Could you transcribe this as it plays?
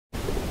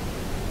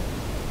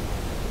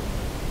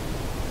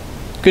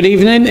Good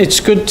evening. It's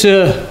good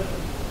to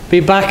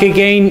be back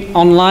again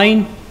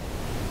online.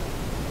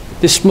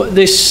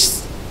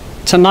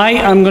 Tonight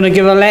I'm going to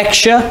give a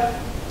lecture,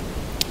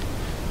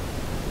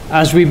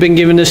 as we've been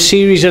given a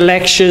series of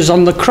lectures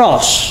on the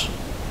cross.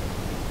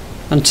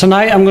 And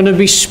tonight I'm going to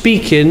be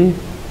speaking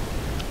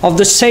of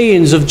the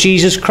sayings of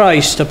Jesus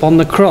Christ upon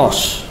the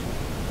cross.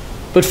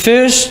 But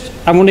first,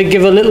 I'm going to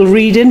give a little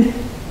reading.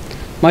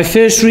 My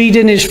first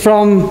reading is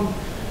from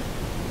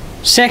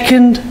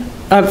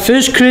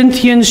 1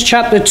 Corinthians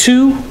chapter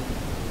 2,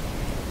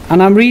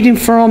 and I'm reading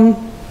from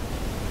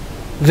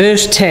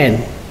verse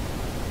 10.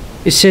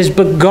 It says,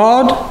 "But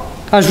God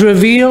has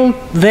revealed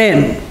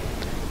them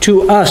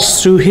to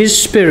us through his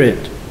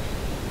Spirit.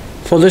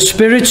 For the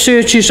Spirit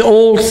searches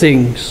all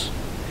things,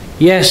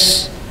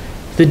 yes,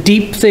 the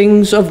deep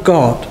things of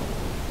God.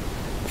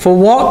 For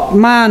what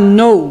man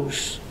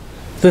knows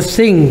the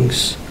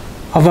things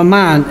of a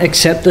man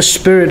except the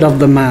spirit of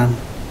the man,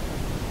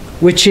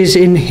 which is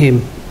in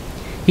him?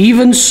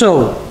 Even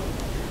so,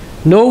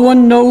 no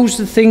one knows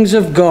the things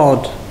of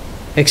God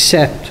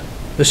except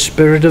the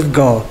Spirit of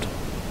God.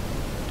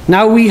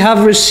 Now we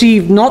have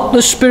received not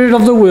the spirit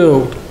of the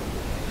world,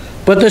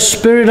 but the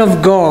Spirit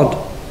of God,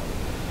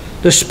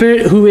 the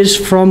Spirit who is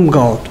from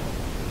God,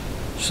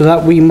 so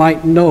that we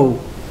might know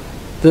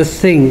the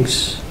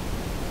things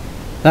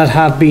that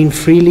have been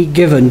freely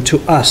given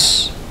to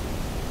us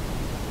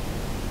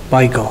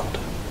by God."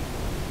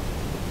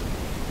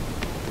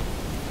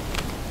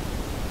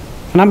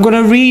 And I'm going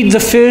to read the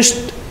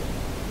first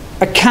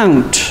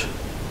account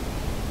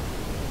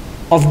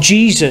of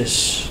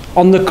Jesus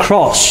on the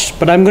cross,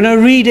 but I'm going to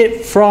read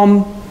it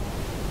from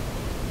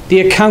the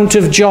account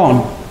of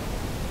John.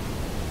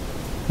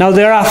 Now,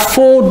 there are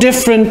 4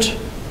 different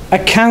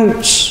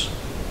accounts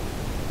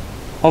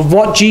of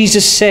what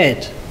Jesus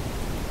said.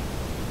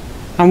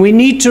 And we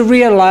need to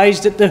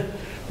realize that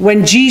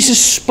when Jesus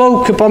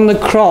spoke upon the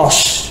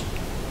cross,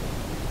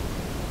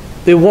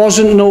 there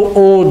wasn't no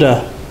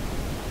order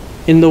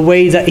in the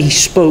way that he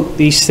spoke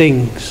these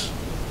things.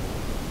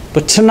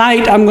 But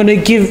tonight I'm going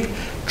to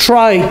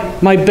try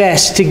my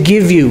best to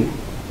give you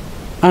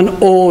an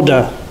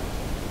order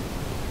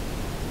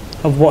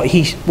of what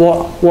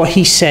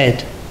he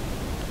said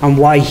and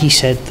why he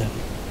said them.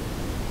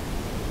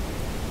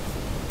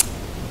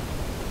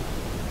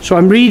 So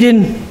I'm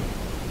reading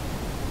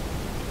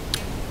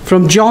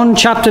from John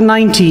chapter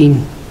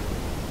 19.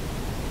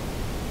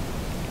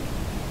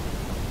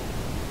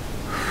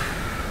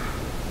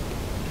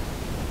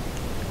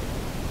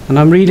 And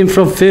I'm reading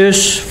from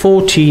verse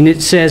 14.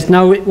 It says,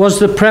 "Now it was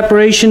the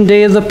preparation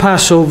day of the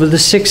Passover, the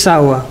 6th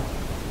hour.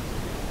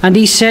 And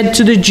he said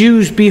to the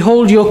Jews,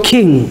 'Behold your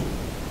king.'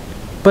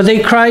 But they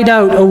cried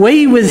out,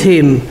 'Away with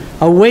him!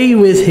 Away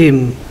with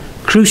him!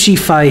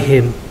 Crucify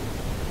him!'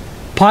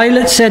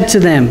 Pilate said to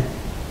them,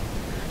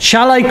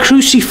 'Shall I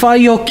crucify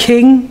your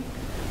king?'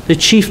 The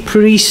chief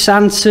priests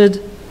answered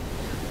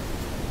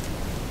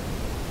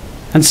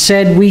and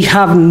said, 'We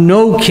have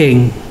no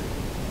king.'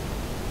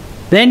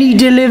 Then he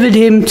delivered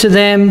him to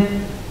them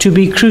to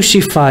be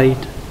crucified.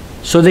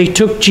 So they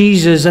took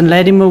Jesus and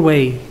led him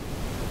away.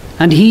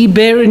 And he,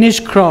 bearing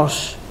his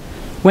cross,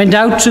 went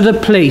out to the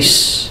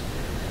place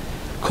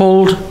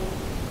called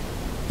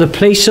the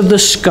place of the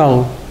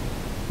skull,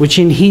 which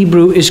in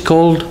Hebrew is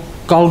called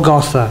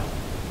Golgotha,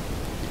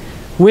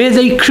 where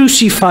they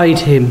crucified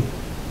him.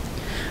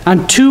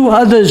 And 2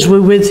 others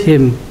were with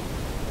him,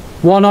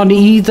 one on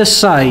either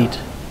side,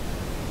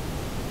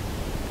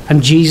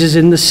 and Jesus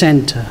in the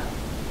center.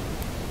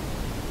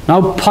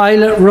 Now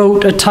Pilate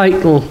wrote a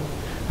title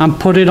and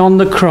put it on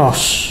the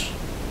cross.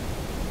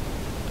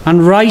 And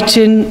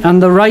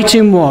the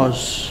writing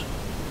was,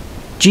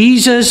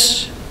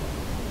 Jesus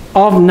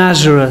of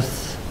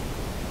Nazareth,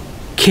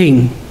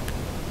 King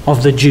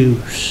of the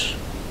Jews.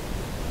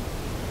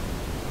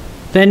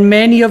 Then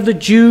many of the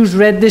Jews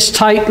read this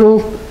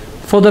title,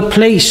 for the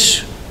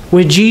place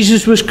where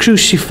Jesus was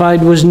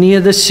crucified was near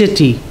the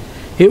city.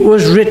 It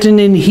was written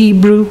in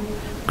Hebrew,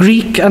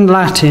 Greek, and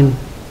Latin.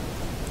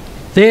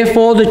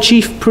 Therefore the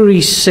chief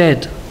priests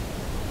said,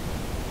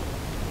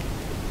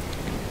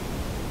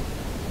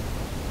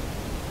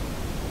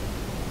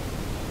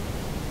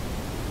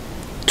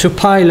 to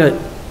Pilate,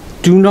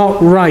 "Do not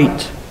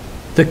write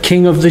the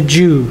King of the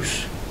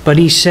Jews." But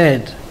he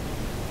said,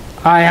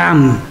 "I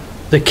am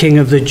the King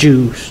of the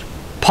Jews."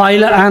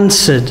 Pilate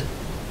answered,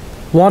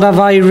 "What have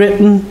I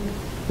written?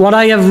 What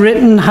I have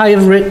written, I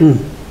have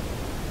written."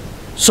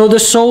 So the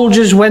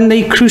soldiers, when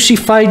they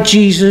crucified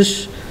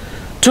Jesus,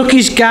 took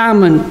his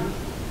garment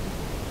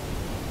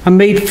and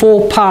made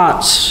 4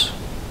 parts,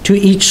 to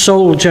each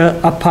soldier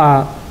a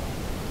part,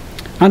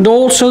 and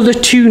also the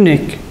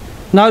tunic.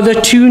 Now the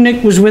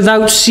tunic was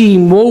without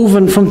seam,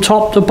 woven from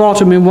top to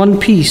bottom in one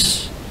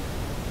piece.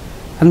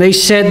 And they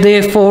said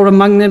therefore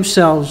among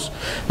themselves,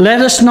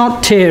 "Let us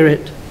not tear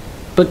it,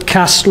 but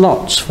cast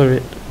lots for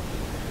it,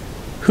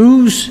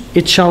 whose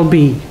it shall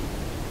be,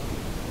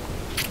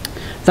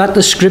 that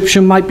the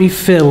scripture might be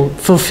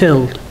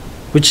fulfilled,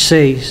 which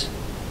says,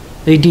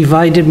 They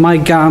divided my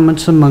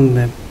garments among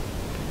them.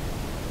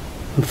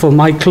 and for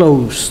my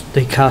clothes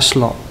they cast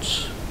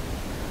lots.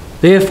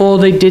 Therefore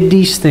they did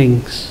these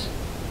things.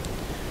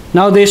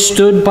 Now there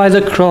stood by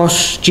the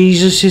cross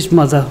Jesus his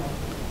mother,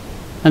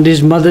 and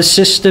his mother's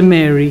sister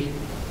Mary,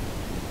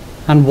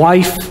 and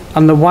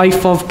the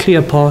wife of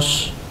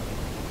Cleopas,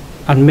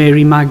 and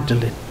Mary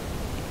Magdalene.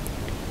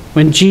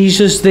 When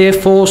Jesus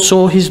therefore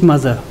saw his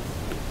mother,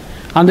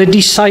 and the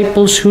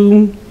disciples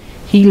whom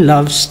he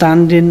loved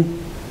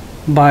standing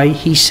by,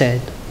 he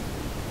said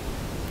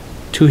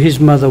to his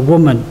mother,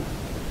 Woman,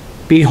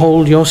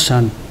 behold your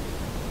son.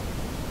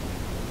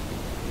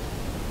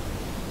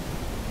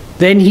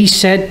 Then he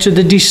said to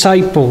the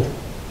disciple,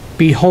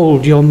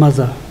 Behold your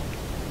mother.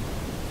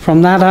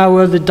 From that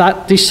hour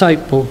that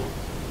disciple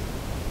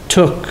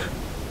took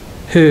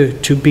her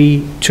to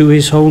be to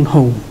his own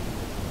home.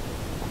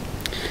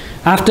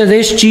 After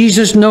this,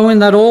 Jesus, knowing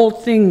that all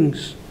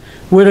things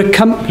were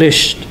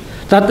accomplished,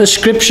 that the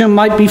scripture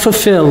might be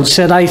fulfilled,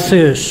 said, I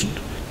thirst.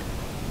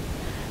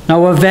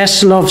 Now a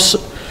vessel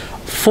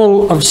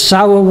full of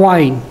sour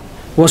wine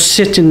was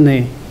sitting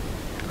there,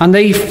 and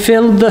they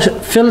filled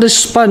a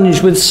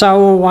sponge with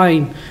sour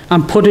wine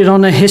and put it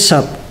on a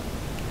hyssop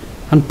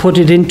and put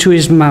it into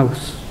his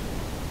mouth.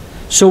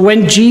 So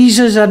when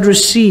Jesus had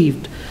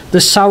received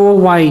the sour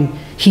wine,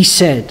 he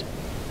said,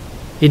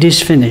 It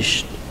is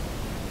finished.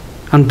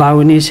 And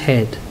bowing his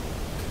head,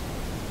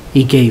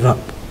 he gave up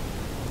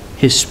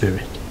his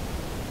spirit.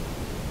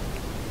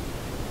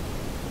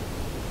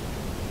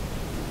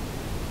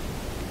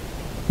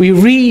 We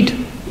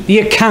read the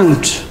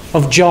account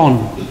of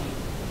John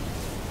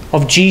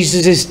of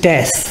Jesus'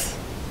 death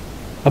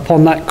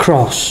upon that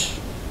cross.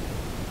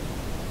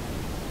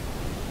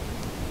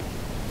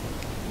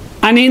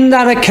 And in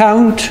that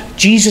account,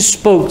 Jesus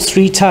spoke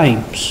 3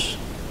 times.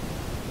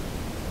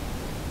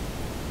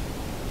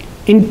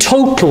 In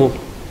total,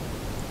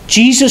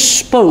 Jesus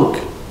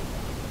spoke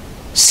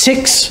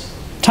 6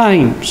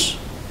 times.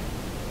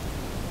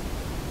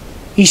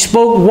 He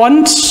spoke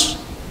once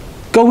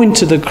going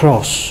to the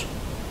cross,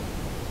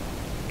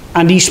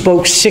 and he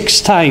spoke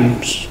 6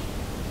 times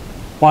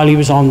while he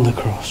was on the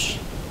cross.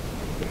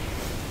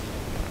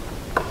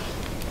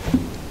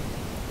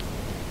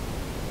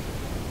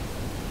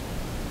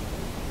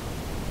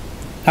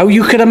 Now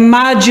you could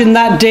imagine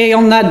that day,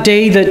 on that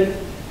day, that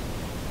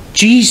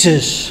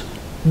Jesus,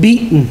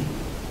 beaten,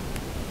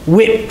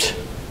 whipped,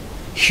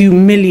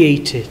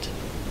 humiliated,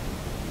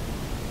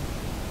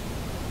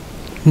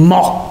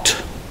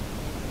 mocked.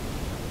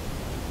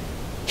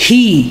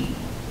 He,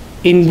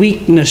 in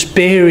weakness,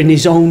 bearing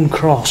his own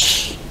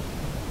cross.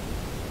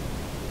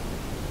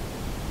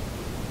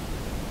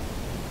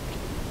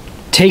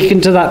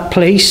 Taken to that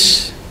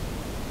place,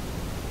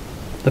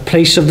 the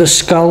place of the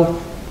skull.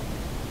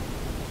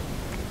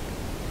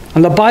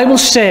 And the Bible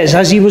says,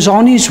 as he was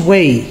on his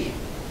way,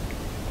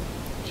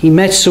 he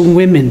met some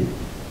women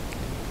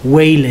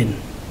wailing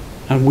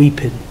and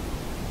weeping.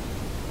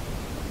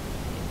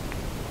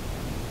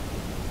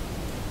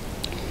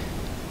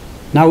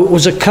 Now it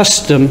was a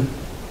custom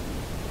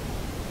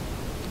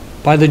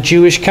by the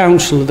Jewish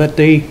council that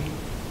they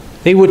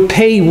would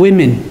pay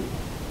women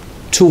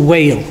to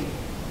wail.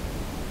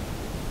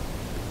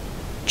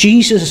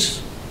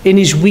 Jesus, in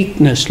his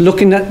weakness,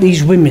 looking at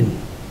these women,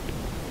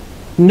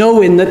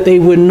 knowing that they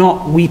were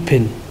not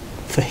weeping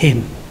for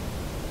him,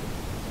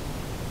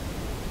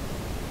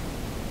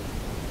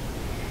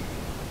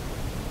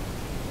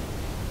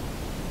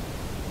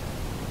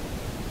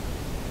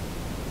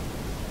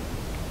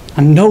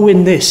 and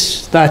knowing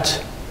this,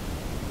 that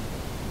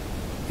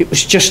it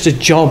was just a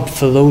job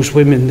for those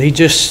women. They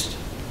just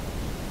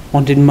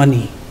wanted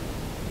money.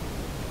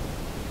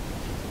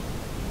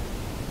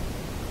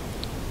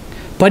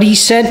 But he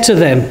said to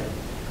them,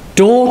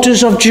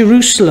 Daughters of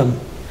Jerusalem,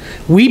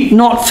 weep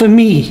not for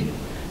me,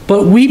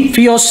 but weep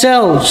for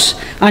yourselves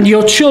and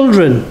your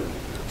children.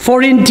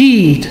 For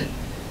indeed,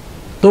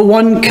 the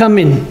one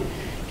coming,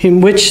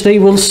 in which they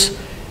will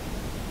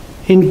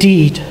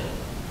indeed,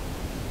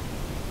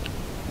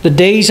 the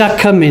days are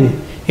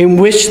coming in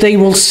which they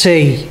will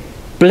say,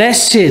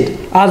 Blessed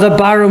are the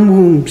barren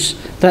wombs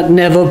that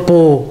never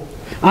bore,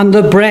 and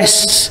the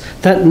breasts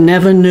that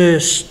never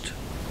nursed.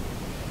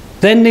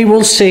 Then they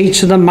will say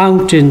to the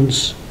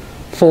mountains,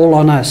 Fall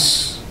on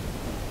us,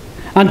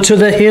 and to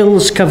the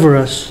hills cover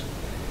us.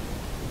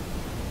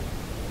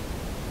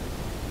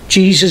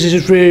 Jesus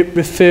is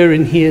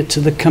referring here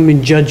to the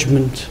coming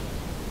judgment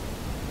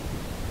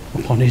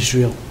upon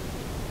Israel,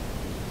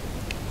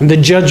 and the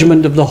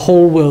judgment of the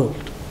whole world.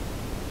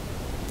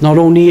 Not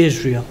only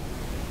Israel.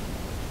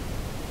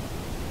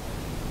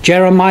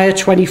 Jeremiah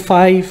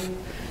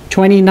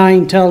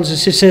 25:29 tells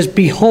us, it says,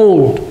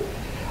 Behold,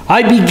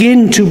 I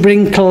begin to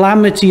bring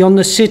calamity on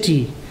the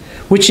city,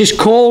 which is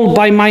called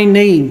by my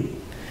name,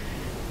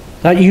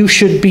 that you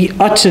should be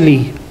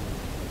utterly,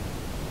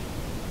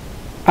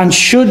 and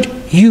should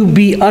you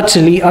be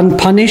utterly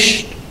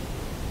unpunished,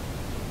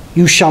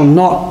 you shall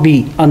not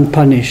be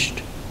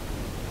unpunished.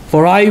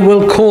 For I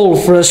will call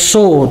for a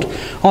sword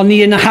on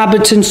the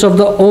inhabitants of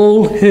the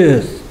whole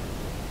earth,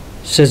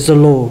 says the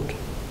Lord.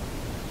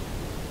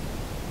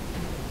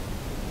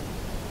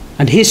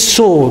 And his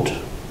sword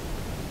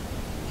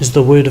is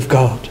the word of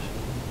God.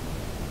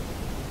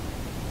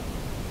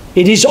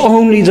 It is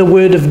only the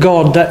word of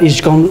God that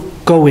is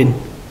going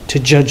to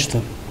judge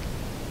them.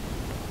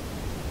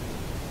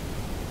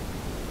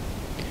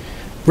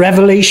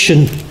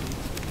 Revelation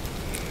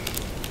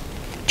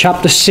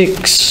chapter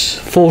 6,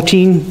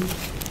 14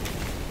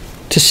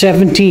 to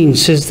 17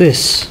 says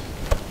this.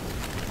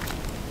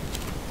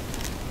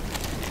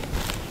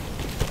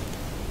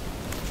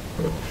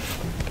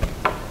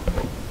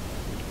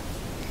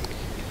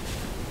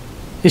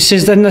 It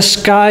says, "Then the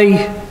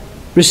sky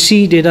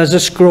receded as a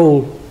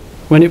scroll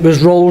when it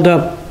was rolled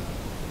up.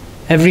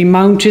 Every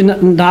mountain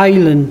and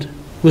island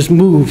was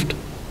moved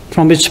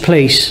from its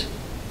place.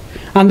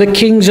 And the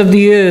kings of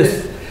the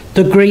earth,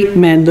 the great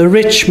men, the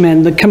rich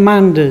men, the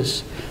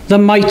commanders, the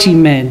mighty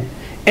men,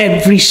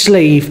 every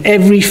slave,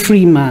 every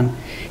free man,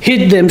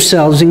 hid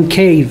themselves in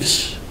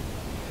caves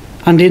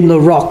and in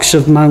the rocks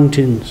of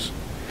mountains,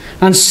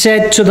 and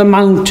said to the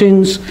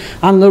mountains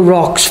and the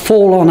rocks,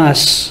 Fall on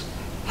us,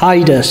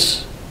 hide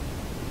us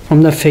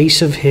from the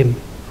face of him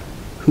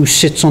who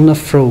sits on the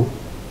throne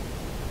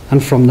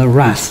and from the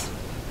wrath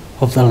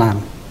of the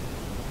Lamb.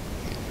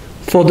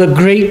 For the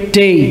great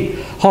day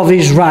of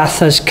his wrath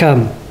has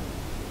come,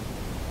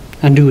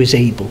 and who is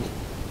able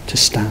to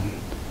stand?"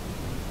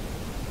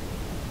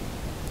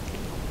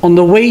 On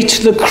the way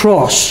to the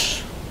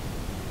cross,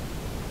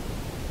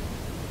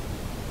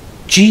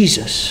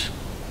 Jesus,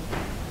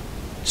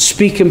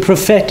 speaking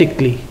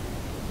prophetically,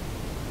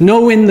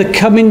 knowing the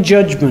coming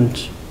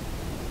judgment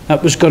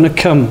that was going to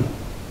come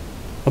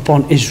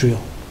upon Israel.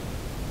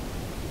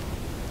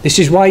 This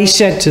is why he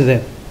said to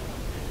them,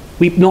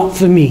 "Weep not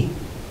for me,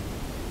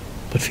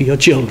 but for your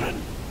children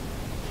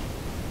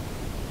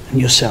and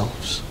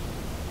yourselves."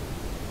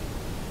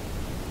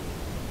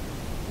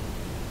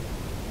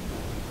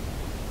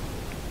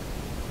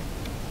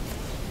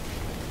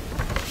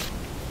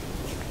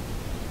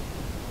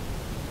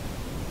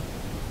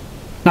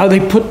 Now they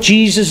put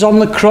Jesus on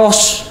the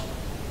cross.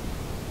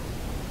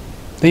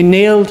 They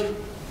nailed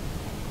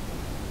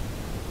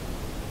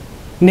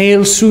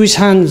nails through his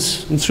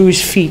hands and through his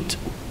feet.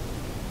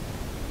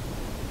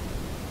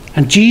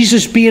 And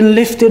Jesus being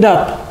lifted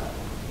up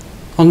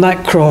on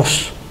that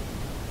cross.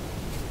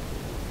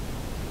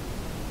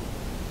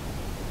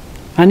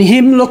 And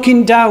him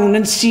looking down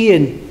and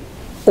seeing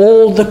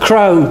all the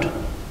crowd,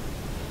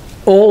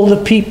 all the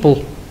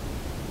people.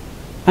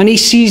 And he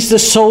sees the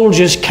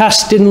soldiers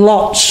casting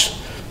lots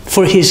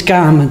for his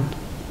garment.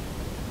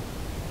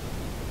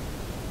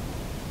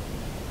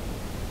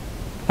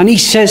 And he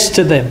says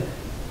to them,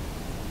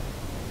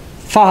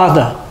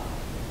 "Father,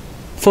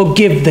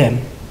 forgive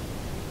them,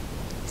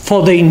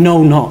 for they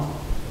know not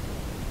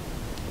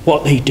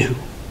what they do."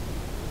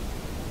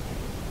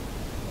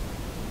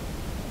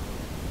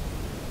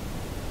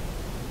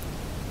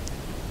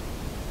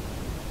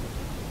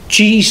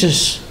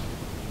 Jesus,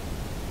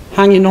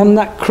 hanging on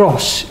that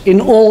cross,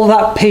 in all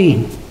that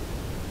pain,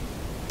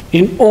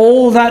 in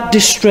all that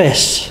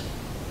distress,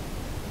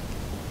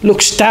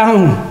 looks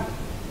down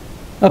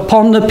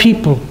upon the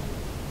people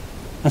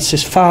and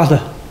says,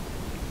 "Father,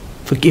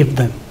 forgive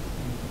them."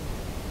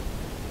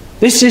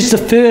 This is the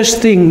first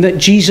thing that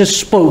Jesus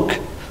spoke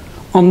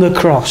on the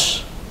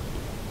cross.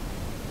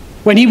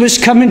 When he was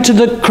coming to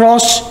the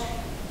cross,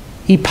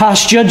 he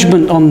passed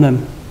judgment on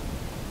them,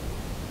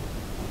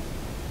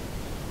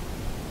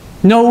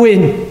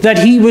 knowing that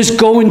he was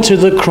going to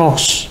the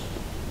cross,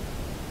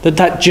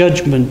 that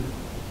judgment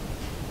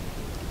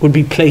would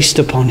be placed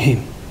upon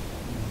him.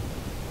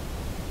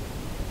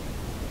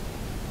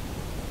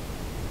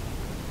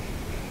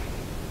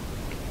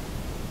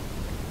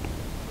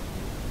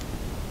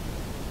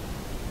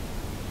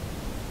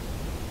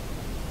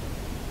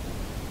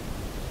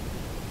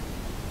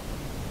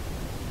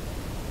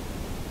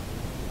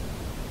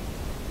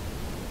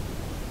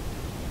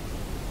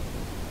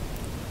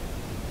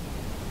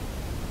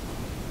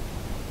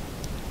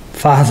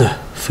 Father,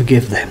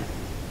 forgive them.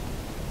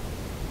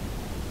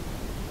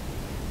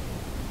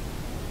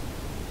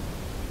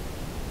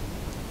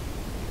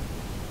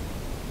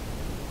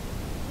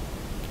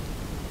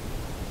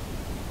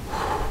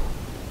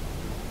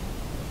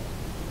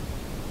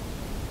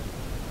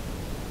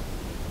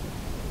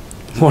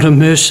 What a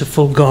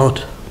merciful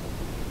God.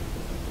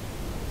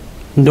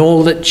 And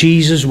all that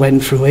Jesus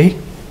went through, eh?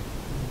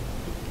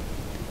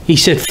 He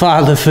said,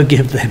 "Father,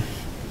 forgive them."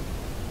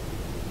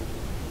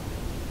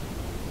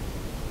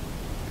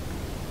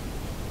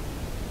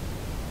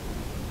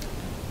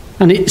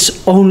 And it's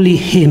only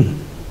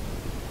him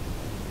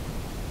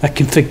that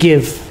can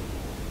forgive.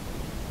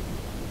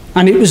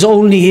 And it was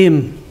only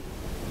him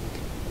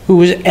who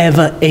was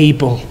ever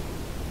able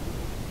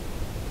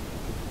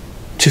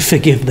to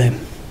forgive them.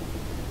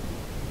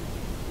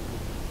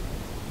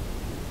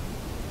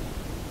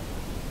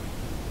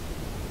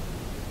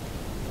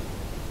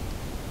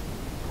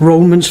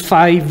 Romans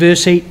 5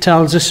 verse 8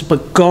 tells us,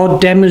 "But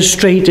God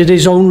demonstrated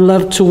his own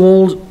love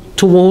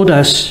toward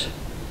us.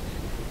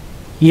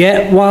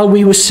 Yet while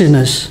we were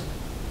sinners,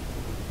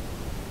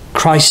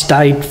 Christ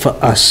died for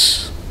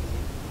us."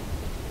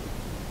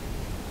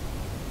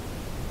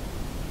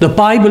 The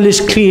Bible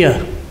is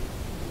clear.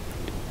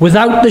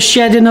 Without the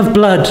shedding of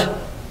blood,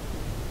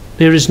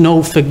 there is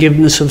no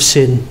forgiveness of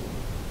sin.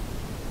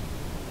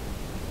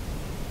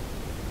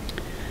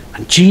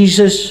 And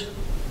Jesus,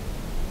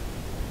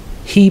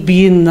 he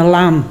being the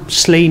Lamb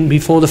slain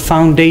before the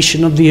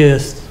foundation of the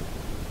earth,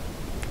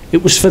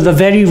 it was for the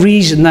very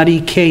reason that he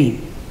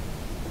came.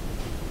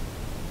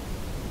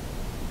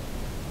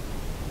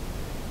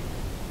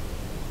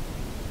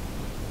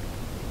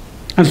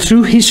 And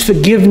through his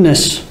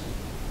forgiveness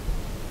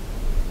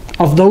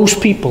of those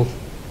people,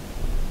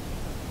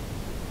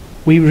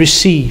 we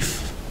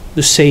receive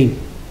the same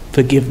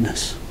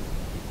forgiveness.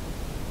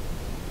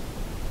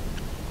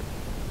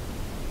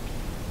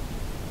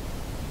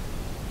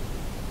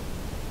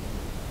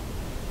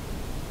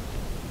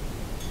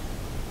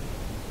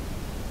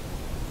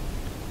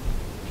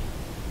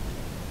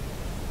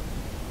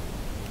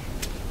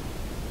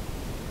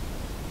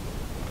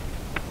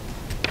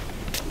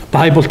 The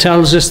Bible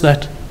tells us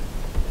that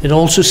it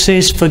also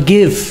says,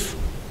 forgive,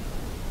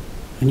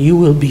 and you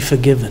will be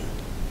forgiven.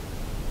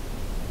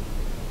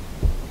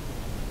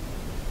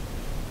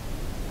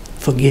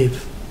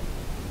 Forgive.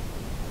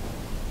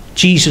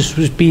 Jesus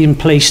was being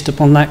placed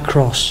upon that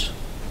cross.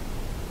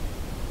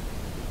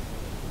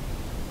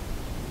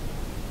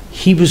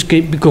 He was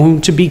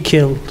going to be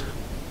killed.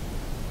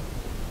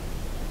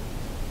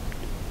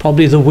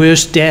 Probably the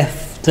worst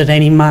death that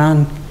any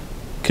man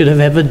could have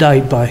ever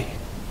died by.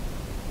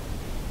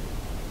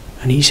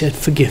 And he said,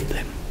 forgive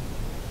them,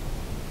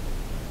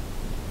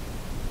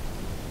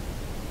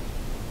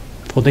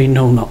 for they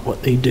know not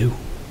what they do.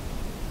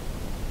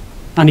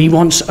 And he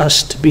wants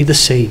us to be the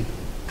same.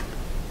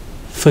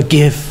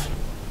 Forgive,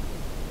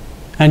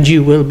 and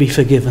you will be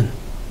forgiven.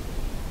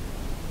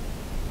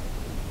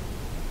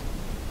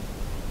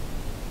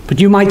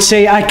 But you might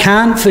say, I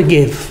can't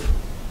forgive.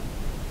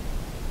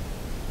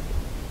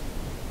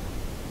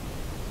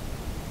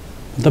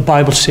 The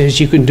Bible says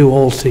you can do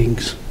all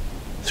things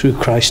through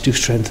Christ who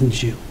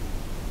strengthens you.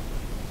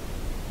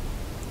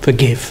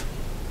 Forgive.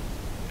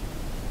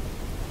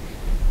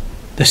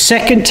 The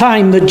second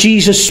time that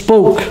Jesus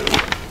spoke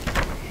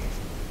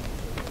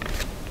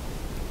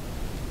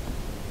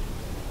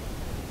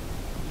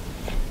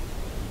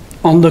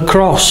on the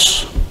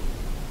cross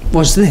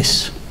was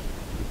this.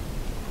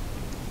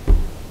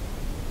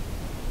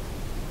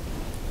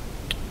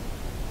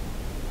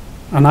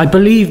 And I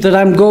believe that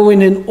I'm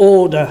going in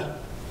order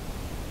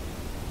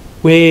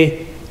where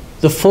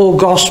the four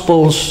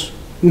Gospels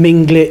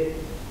mingle it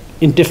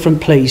in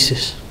different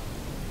places.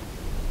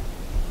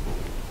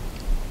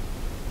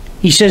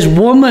 He says,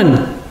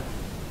 woman,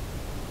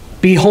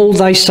 behold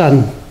thy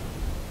son.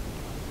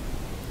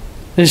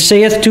 And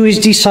saith to his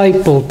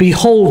disciple,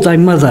 behold thy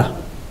mother.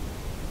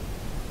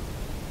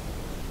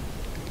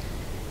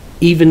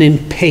 Even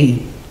in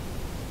pain,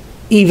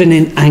 even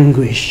in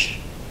anguish,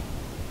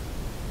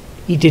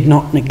 he did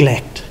not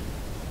neglect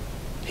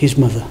his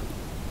mother.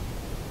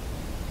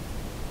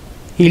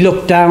 He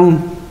looked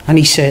down and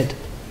he said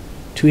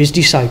to his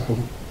disciple,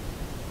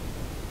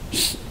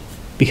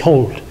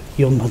 behold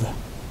your mother.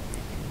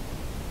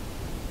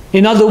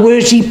 In other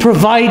words, he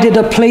provided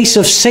a place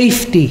of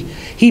safety.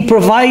 He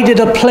provided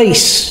a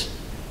place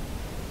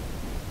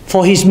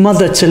for his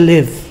mother to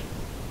live.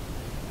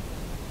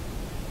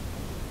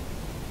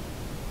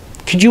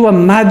 Could you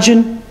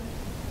imagine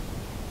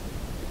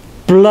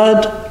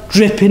blood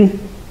dripping?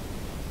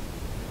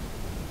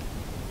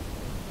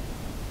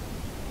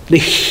 The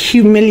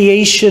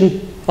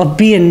humiliation of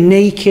being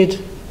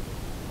naked,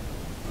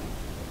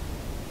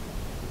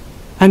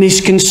 and his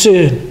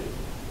concern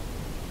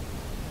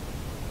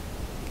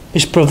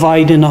is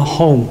providing a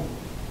home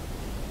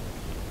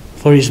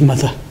for his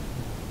mother.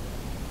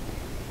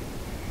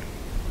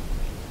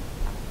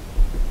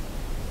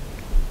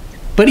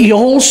 But he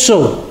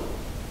also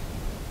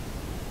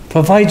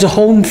provides a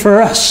home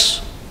for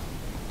us.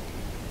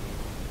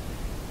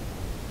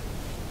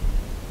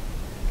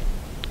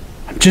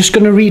 I'm just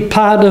going to read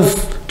part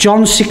of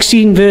John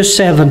 16 verse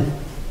 7.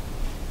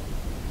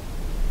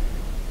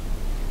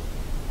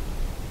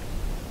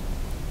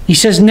 He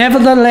says,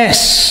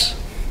 nevertheless,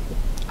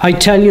 I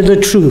tell you the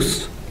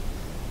truth.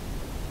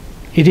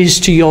 It is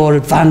to your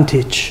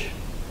advantage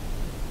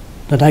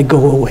that I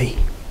go away.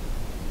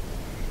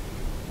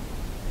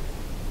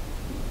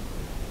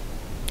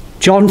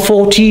 John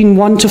 14,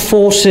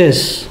 1-4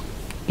 says,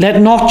 let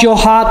not your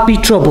heart be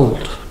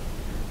troubled.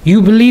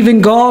 You believe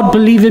in God,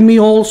 believe in me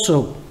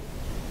also.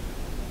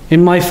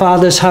 In my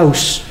Father's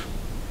house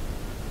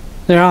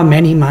there are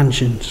many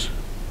mansions.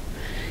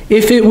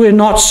 If it were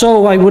not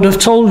so, I would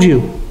have told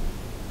you.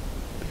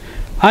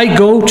 I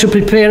go to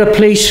prepare a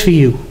place for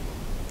you.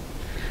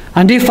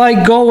 And if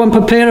I go and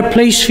prepare a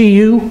place for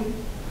you,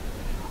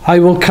 I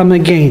will come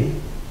again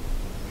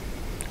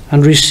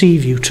and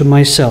receive you to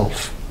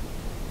myself,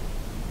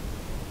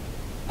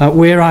 that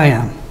where I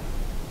am,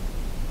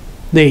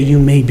 there you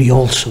may be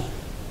also.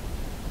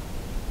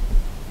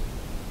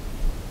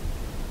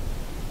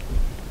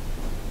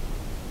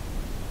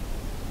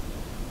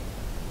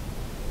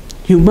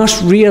 You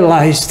must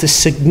realize the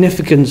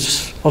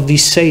significance of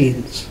these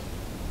sayings.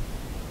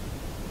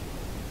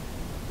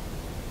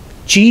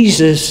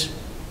 Jesus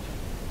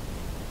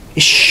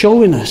is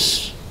showing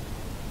us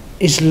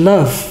his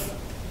love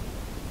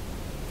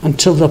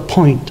until the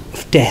point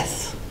of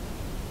death.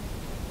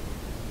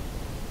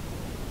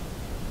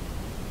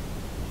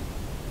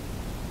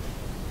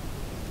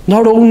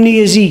 Not only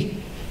is he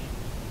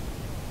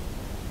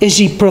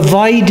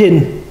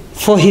providing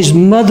for his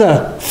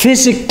mother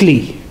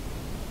physically,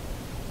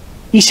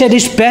 he said,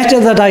 it's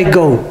better that I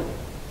go.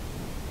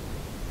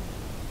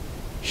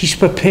 He's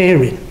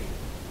preparing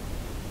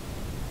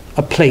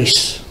a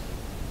place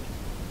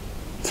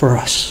for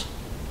us.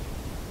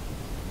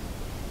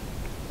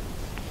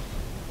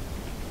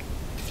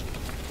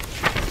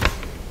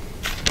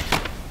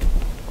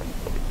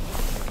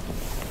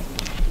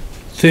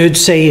 Third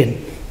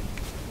saying.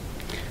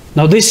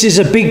 Now this is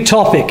a big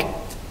topic.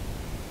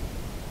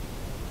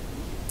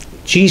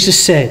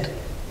 Jesus said,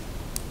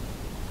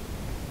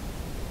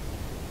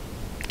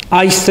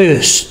 I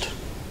thirst.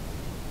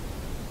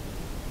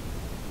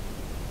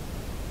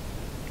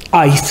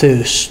 I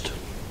thirst.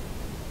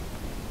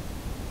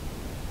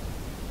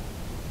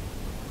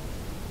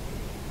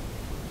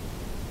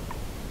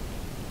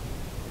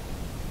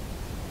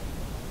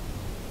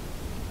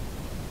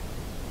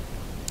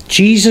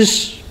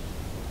 Jesus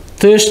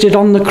thirsted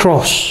on the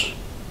cross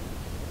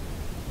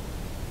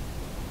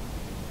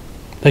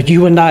that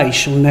you and I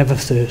shall never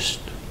thirst.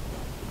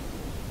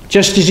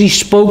 Just as he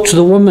spoke to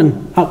the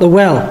woman at the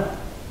well.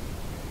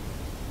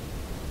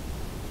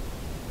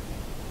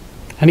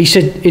 And he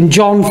said in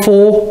John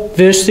 4,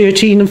 verse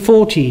 13 and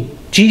 14,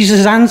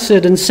 Jesus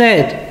answered and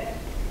said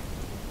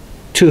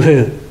to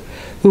her,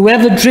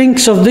 whoever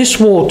drinks of this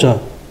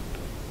water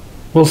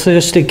will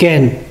thirst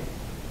again.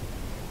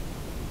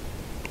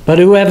 But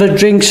whoever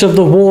drinks of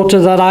the water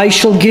that I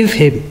shall give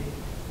him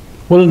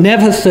will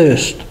never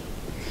thirst.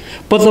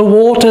 But the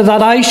water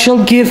that I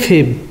shall give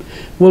him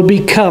will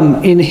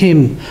become in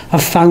him a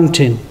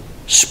fountain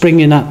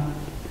springing up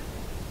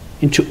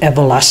into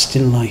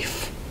everlasting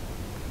life.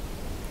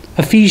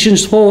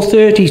 Ephesians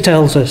 4:30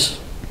 tells us,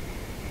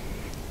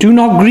 do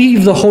not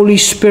grieve the Holy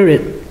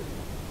Spirit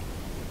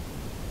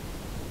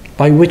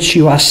by which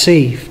you are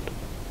saved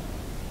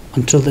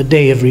until the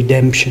day of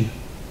redemption.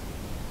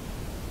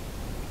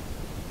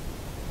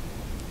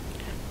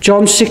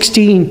 John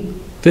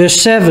 16 verse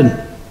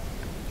 7,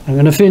 I'm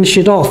going to finish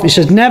it off. It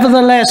says,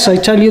 nevertheless, I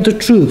tell you the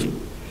truth.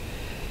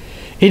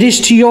 It is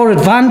to your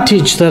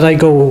advantage that I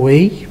go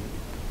away.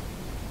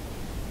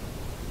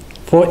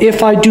 For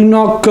if I do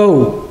not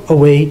go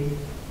away,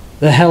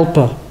 the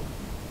Helper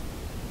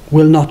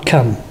will not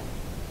come.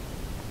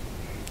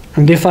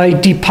 And if I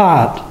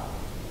depart,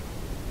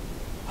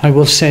 I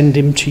will send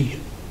him to you.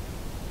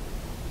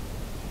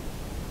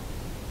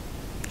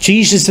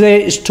 Jesus there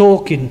is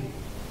talking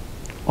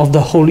of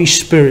the Holy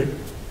Spirit.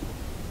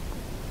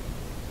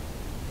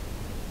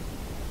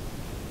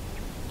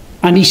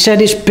 And he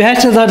said, it's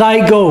better that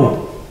I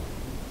go.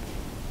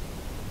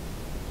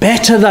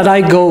 Better that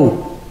I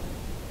go.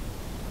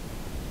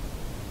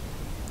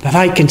 That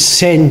I can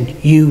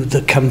send you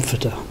the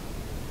Comforter.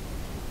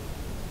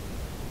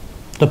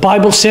 The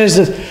Bible says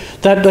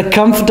that the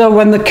Comforter,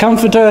 when the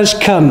Comforter has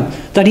come,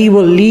 that he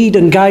will lead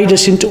and guide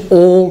us into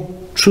all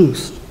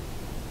truth.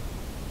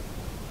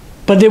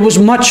 But there was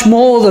much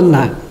more than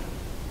that.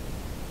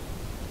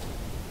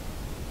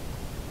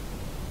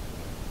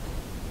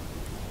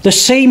 The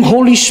same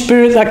Holy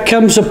Spirit that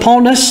comes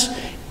upon us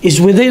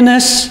is within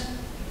us,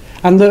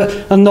 and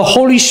the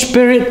Holy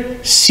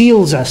Spirit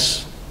seals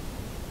us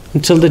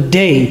until the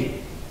day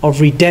of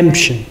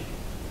redemption.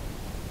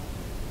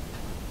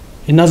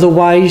 In other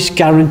words,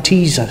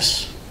 guarantees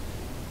us.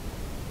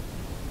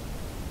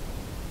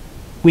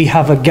 We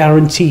have a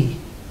guarantee,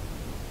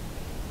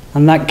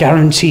 and that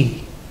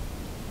guarantee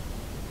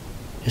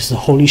is the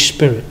Holy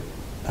Spirit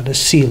that has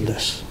sealed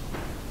us.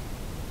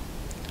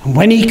 And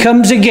when he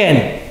comes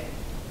again,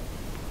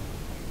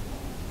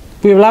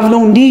 we will have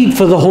no need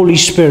for the Holy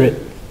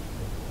Spirit,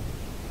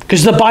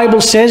 because the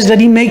Bible says that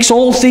he makes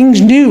all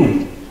things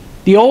new.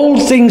 The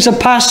old things are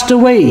passed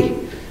away,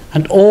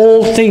 and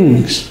all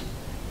things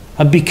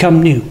have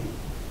become new.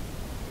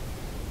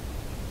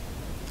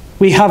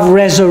 We have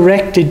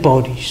resurrected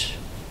bodies,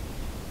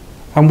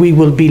 and we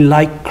will be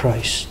like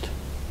Christ.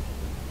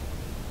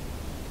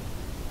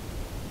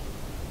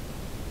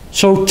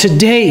 So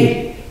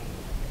today,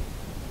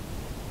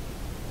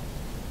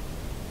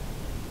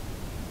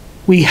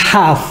 we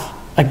have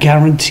a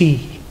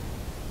guarantee.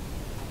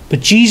 But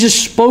Jesus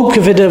spoke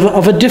of it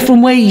of a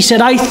different way. He said,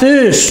 I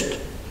thirst.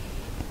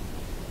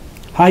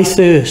 I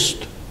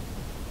thirst.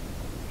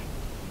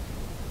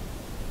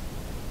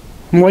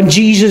 And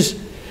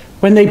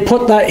when they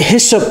put that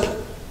hyssop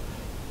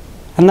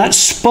and that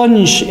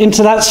sponge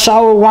into that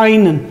sour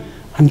wine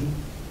and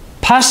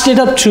passed it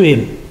up to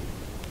him,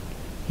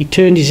 he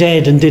turned his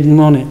head and didn't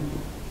want it.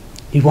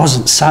 He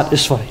wasn't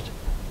satisfied.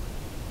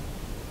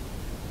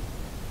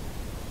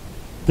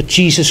 But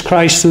Jesus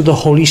Christ, through the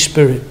Holy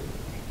Spirit,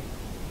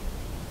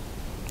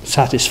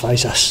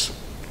 satisfies us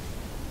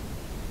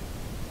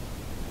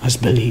as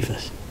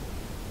believers.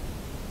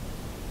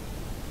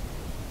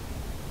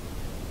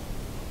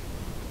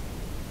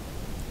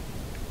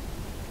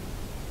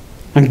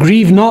 And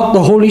grieve not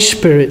the Holy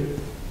Spirit,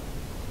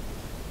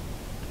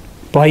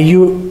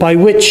 by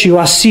which you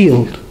are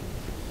sealed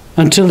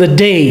until the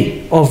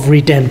day of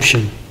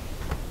redemption.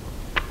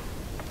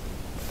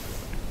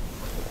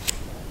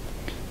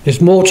 There's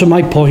more to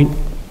my point.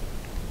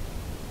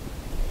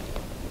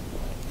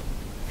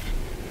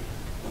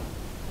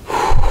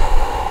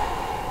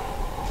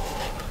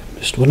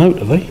 Missed one out,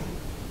 have I?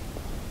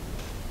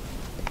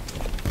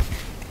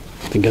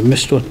 I think I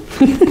missed one.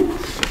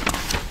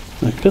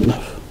 Not good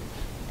enough.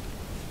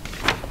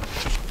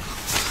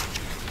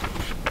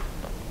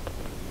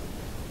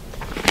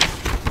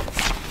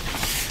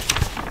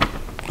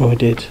 Oh, I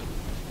did.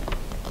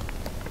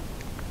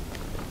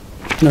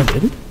 No, I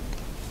didn't.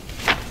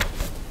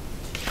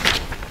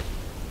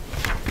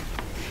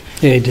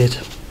 Yeah, I did.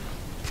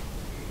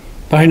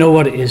 But I know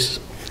what it is.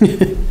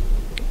 It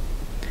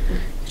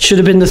should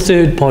have been the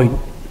third point.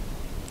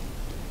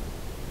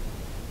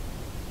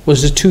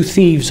 Was the two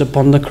thieves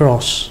upon the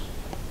cross.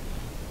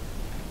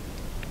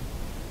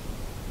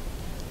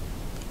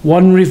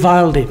 One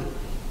reviled him,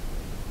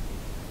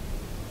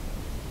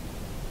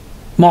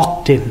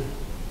 mocked him,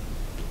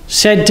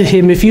 said to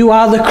him, "If you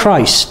are the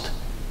Christ,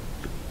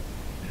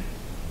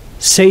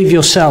 save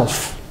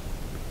yourself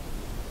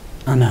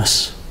and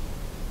us."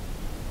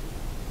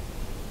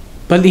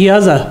 But the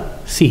other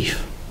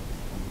thief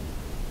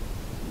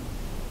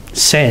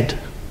said,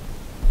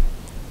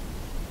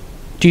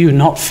 "Do you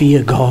not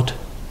fear God?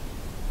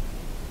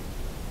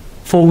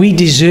 For we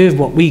deserve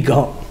what we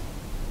got.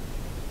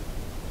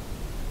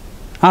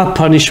 Our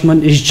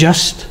punishment is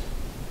just,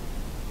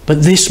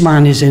 but this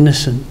man is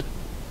innocent."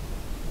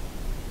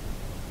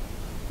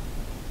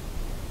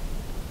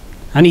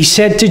 And he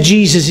said to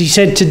Jesus, he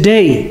said,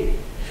 "Today,"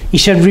 he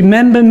said,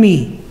 "remember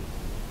me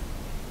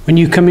when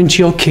you come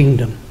into your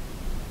kingdom."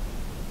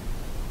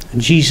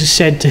 And Jesus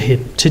said to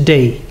him,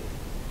 "Today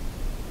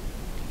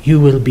you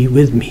will be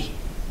with me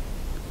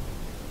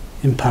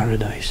in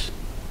paradise."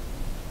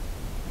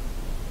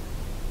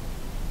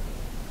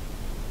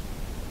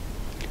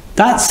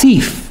 That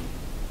thief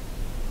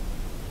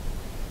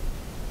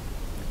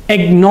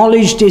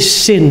acknowledged his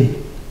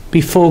sin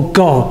before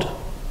God,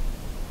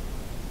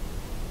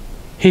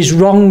 his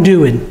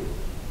wrongdoing.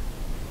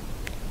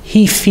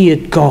 He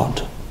feared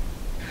God.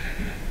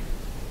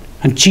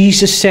 And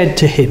Jesus said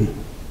to him,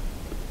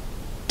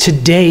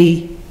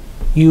 "Today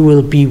you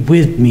will be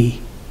with me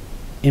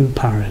in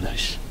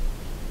paradise."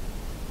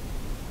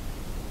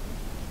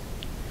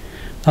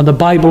 Now the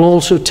Bible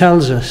also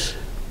tells us,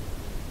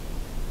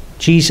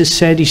 Jesus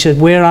said, he said,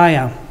 "Where I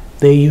am,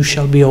 there you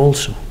shall be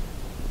also."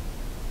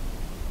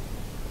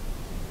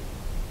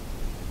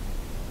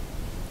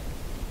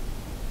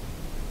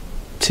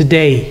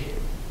 Today,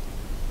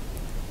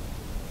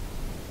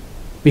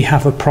 we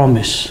have a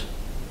promise.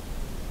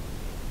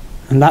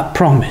 And that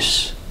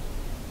promise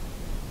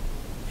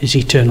is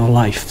eternal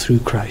life through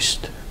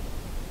Christ.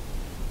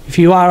 If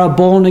you are a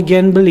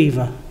born-again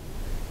believer,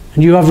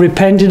 and you have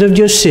repented of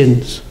your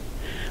sins,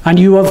 and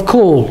you have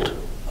called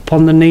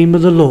upon the name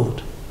of the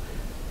Lord,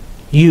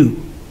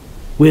 you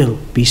will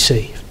be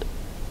saved.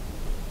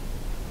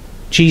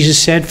 Jesus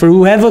said, "For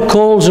whoever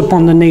calls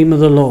upon the name of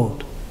the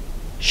Lord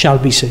shall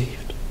be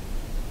saved."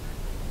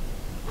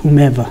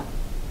 Whomever.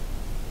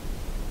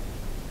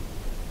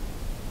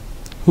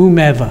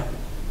 Whomever.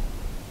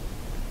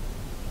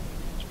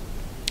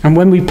 And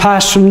when we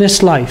pass from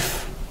this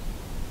life,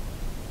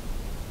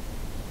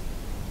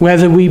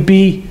 whether we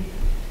be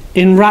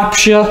in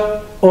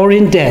rapture or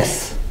in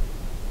death,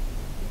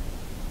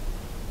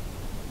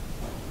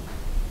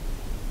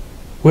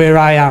 where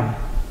I am,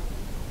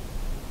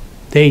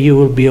 there you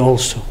will be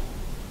also.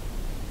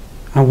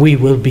 And we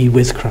will be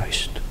with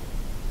Christ.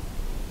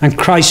 And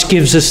Christ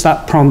gives us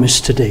that promise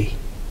today.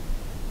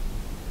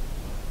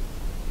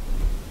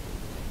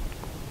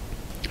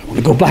 I want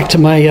to go back to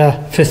my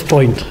fifth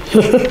point.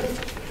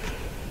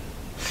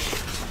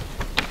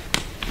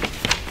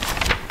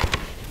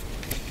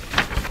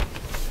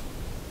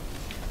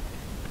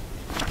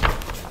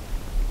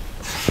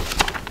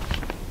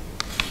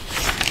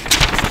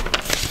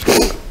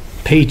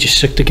 Pages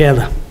stuck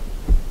together.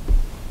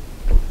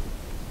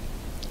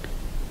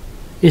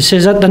 It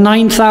says, "At the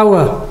 9th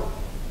hour,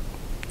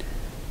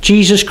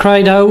 Jesus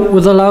cried out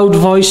with a loud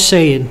voice,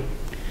 saying,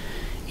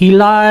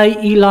 Eli,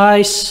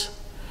 Eli,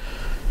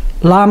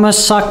 lama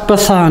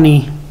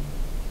sabachthani."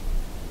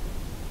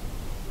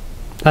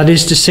 That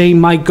is to say,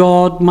 my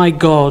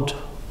God,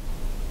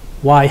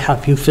 why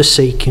have you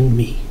forsaken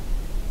me?"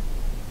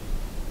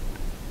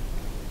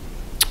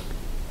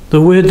 The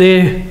word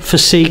there,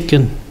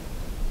 forsaken,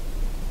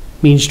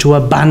 means to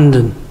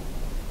abandon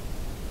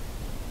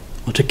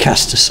or to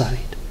cast aside.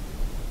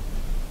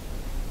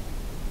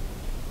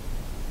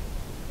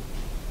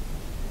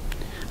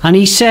 And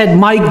he said,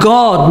 my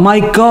God,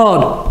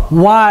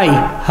 why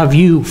have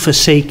you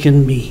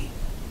forsaken me?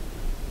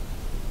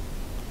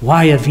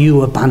 Why have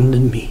you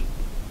abandoned me?"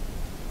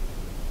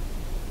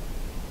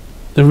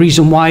 The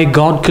reason why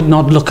God could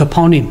not look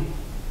upon him,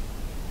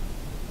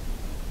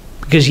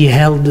 because he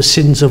held the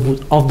sins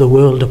of the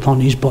world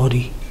upon his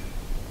body.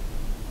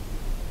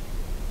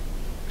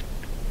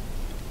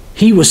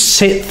 He was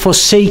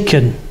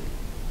forsaken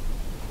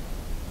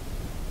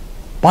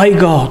by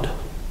God,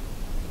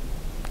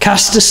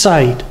 cast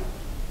aside,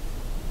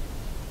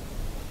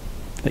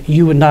 that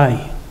you and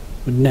I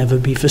would never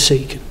be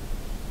forsaken.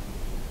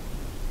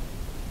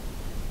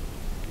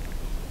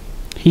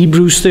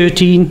 Hebrews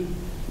 13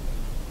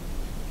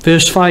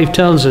 verse 5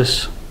 tells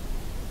us,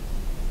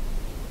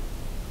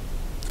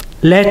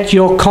 let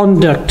your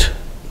conduct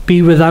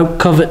be without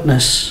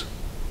covetousness.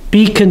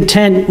 Be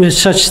content with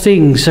such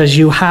things as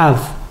you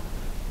have,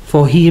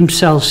 for he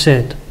himself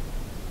said,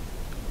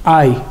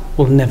 I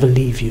will never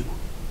leave you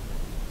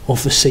or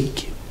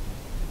forsake you.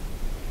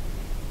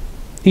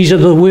 These are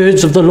the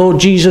words of the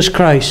Lord Jesus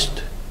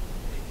Christ.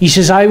 He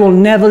says, I will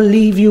never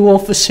leave you or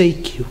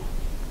forsake you.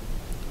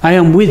 I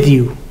am with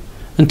you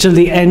until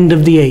the end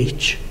of the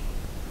age.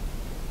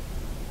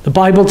 The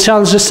Bible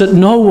tells us that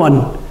no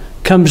one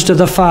comes to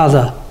the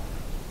Father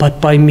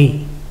but by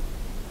me.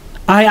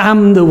 I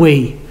am the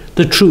way,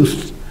 the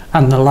truth,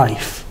 and the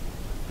life.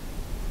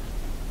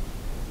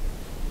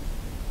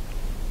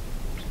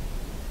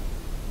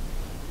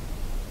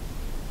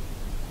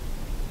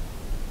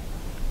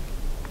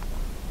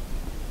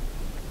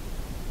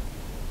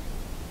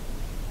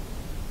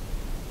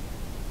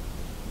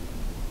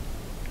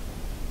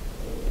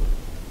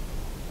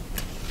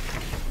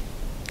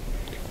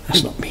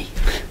 That's not me.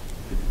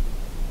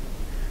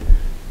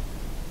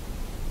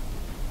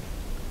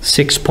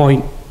 6th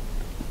point.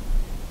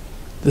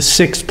 The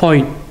 6th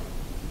point.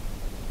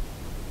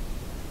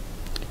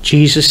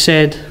 Jesus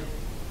said,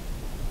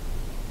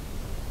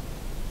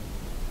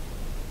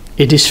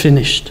 it is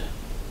finished.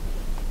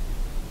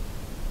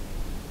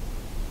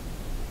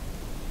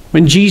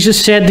 When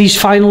Jesus said these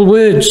final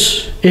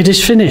words, it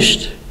is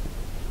finished,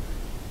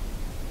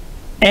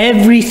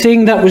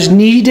 everything that was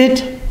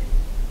needed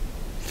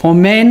for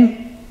men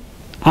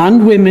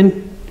and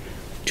women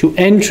to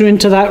enter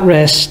into that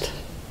rest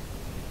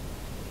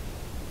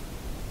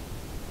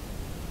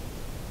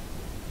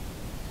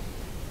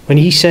when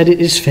he said it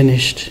is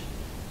finished,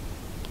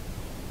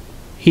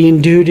 he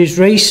endured his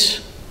race,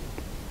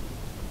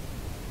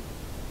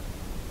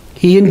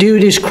 he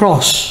endured his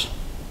cross.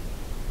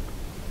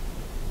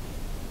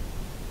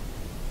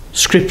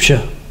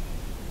 Scripture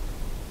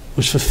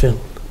was fulfilled.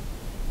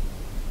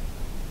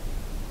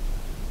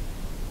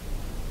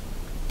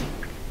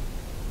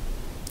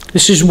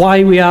 This is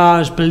why we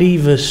are, as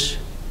believers,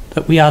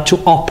 that we are to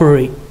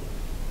operate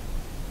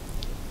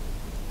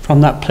from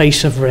that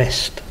place of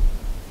rest,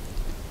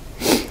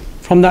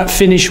 from that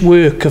finished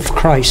work of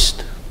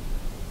Christ.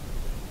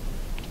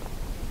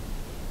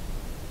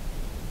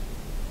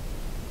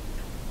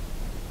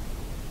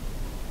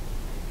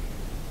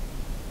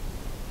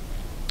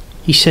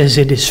 He says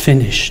it is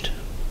finished.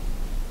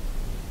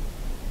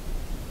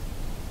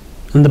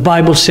 And the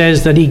Bible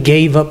says that he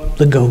gave up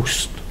the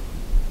ghost.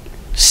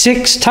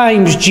 6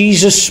 times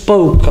Jesus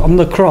spoke on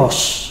the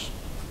cross.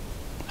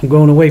 I'm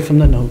going away from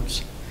the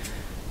notes.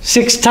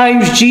 6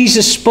 times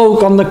Jesus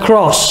spoke on the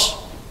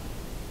cross.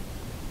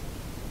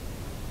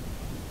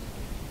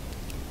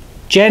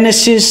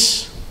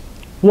 Genesis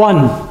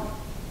 1.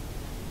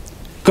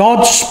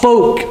 God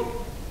spoke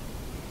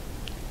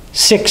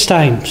 6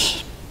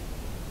 times.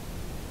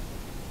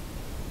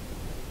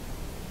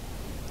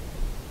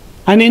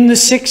 And in the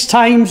 6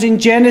 times in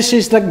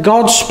Genesis that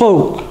God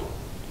spoke,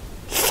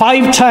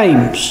 5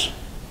 times,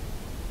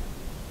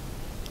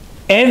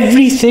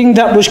 everything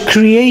that was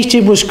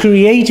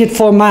created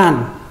for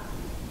man.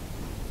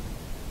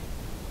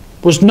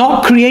 Was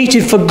not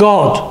created for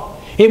God.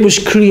 It was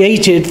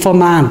created for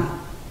man.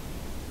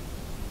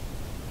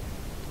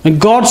 When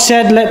God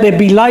said, let there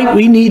be light,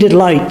 we needed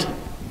light.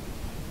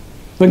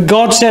 When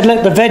God said,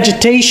 let the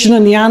vegetation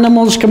and the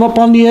animals come up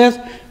on the earth,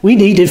 we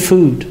needed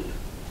food.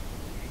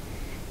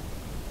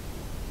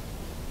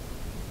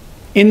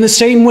 In the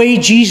same way,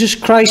 Jesus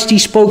Christ, he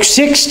spoke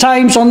 6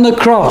 times on the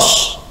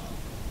cross.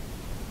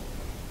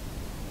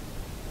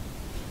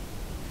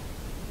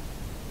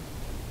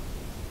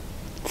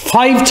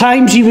 Five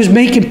times he was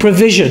making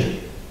provision.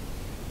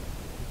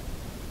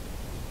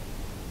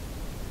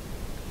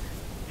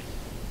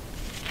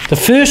 The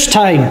first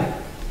time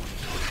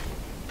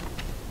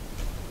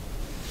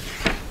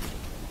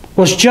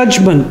was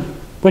judgment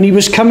when he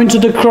was coming to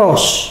the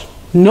cross,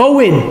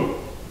 knowing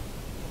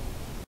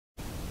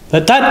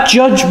that that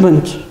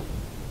judgment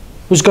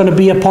was going to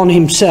be upon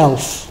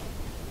himself.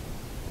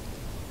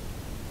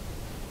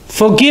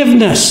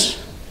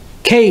 Forgiveness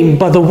came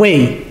by the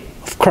way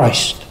of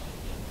Christ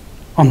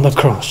on the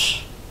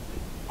cross,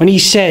 when he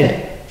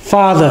said,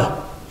 Father,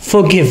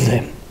 forgive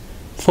them,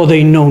 for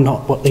they know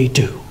not what they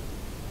do.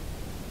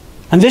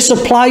 And this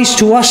applies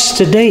to us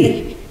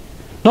today,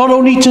 not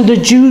only to the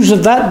Jews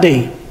of that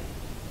day.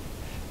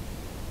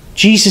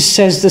 Jesus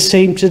says the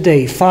same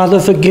today. Father,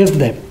 forgive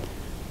them,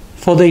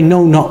 for they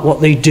know not what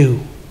they do.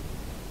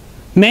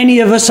 Many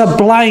of us are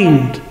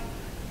blind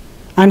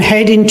and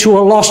head into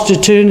a lost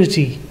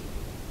eternity.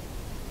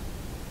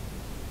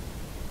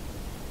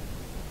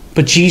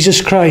 But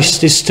Jesus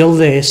Christ is still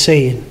there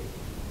saying,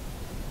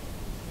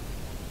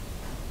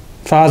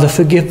 Father,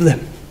 forgive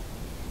them,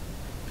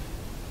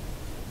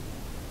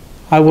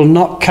 I will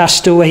not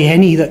cast away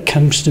any that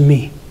comes to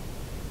me.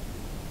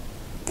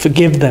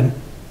 Forgive them.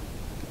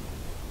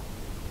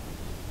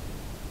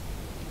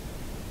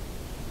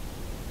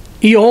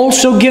 He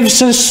also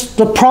gives us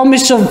the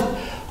promise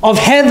of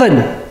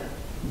heaven.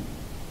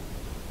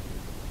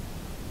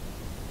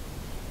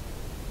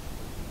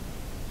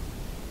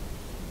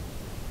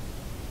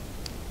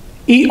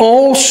 He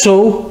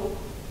also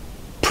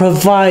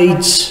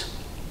provides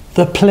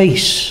the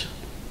place.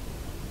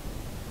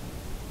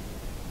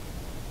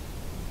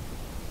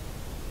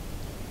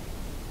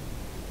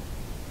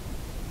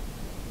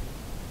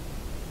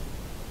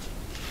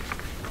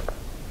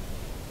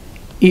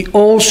 He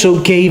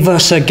also gave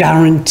us a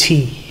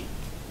guarantee.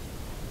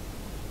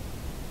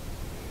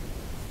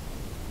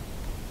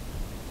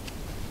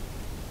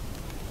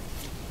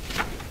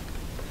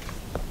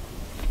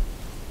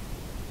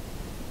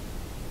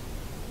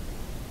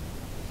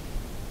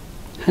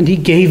 And he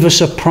gave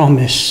us a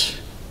promise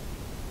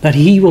that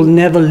he will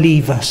never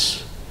leave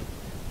us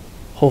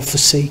or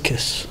forsake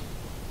us.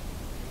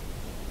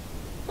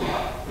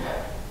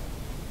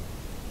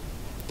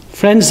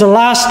 Friends, the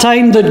last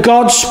time that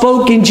God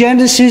spoke in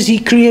Genesis, he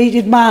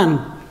created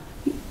man.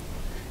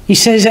 He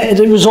says that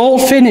it was all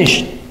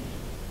finished,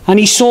 and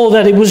he saw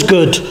that it was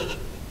good.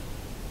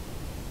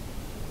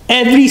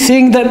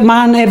 Everything that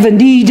man ever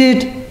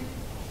needed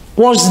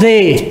was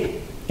there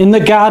in the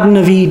Garden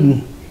of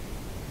Eden.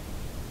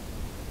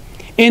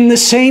 In the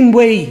same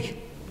way,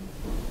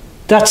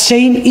 that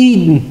same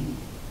Eden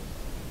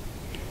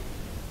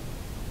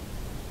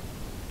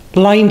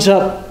lines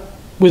up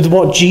with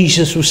what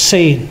Jesus was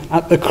saying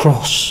at the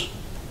cross.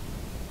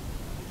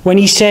 When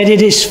he said,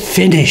 "It is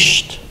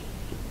finished.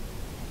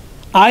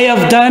 I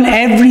have done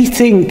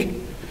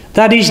everything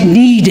that is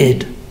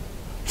needed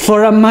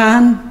for a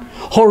man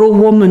or a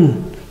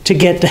woman to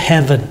get to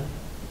heaven.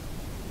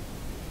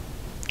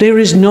 There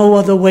is no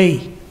other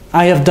way.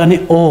 I have done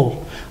it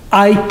all.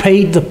 I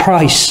paid the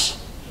price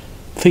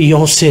for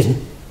your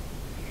sin."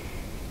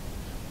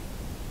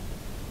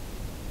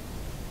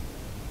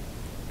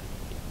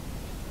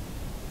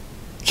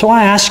 So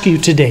I ask you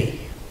today,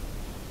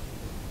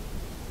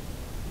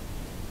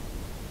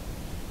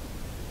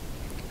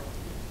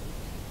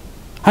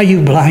 are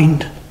you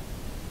blind?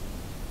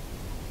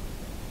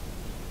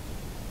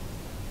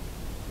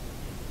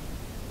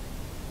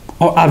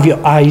 Or have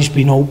your eyes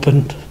been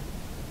opened?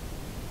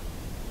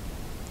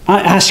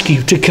 I ask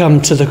you to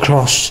come to the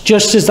cross,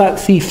 just as that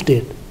thief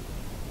did,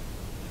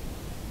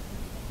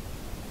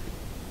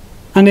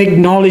 and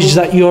acknowledge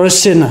that you're a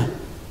sinner,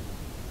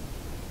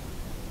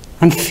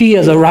 and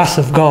fear the wrath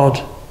of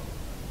God,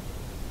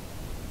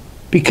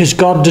 because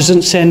God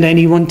doesn't send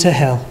anyone to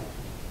hell.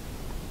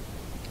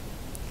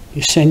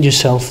 You send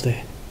yourself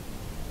there.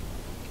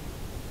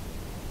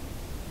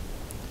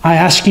 I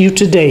ask you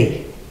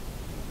today,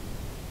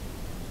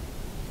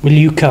 will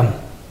you come?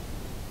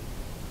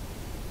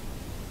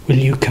 Will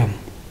you come?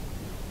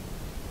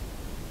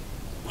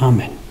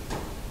 Amen.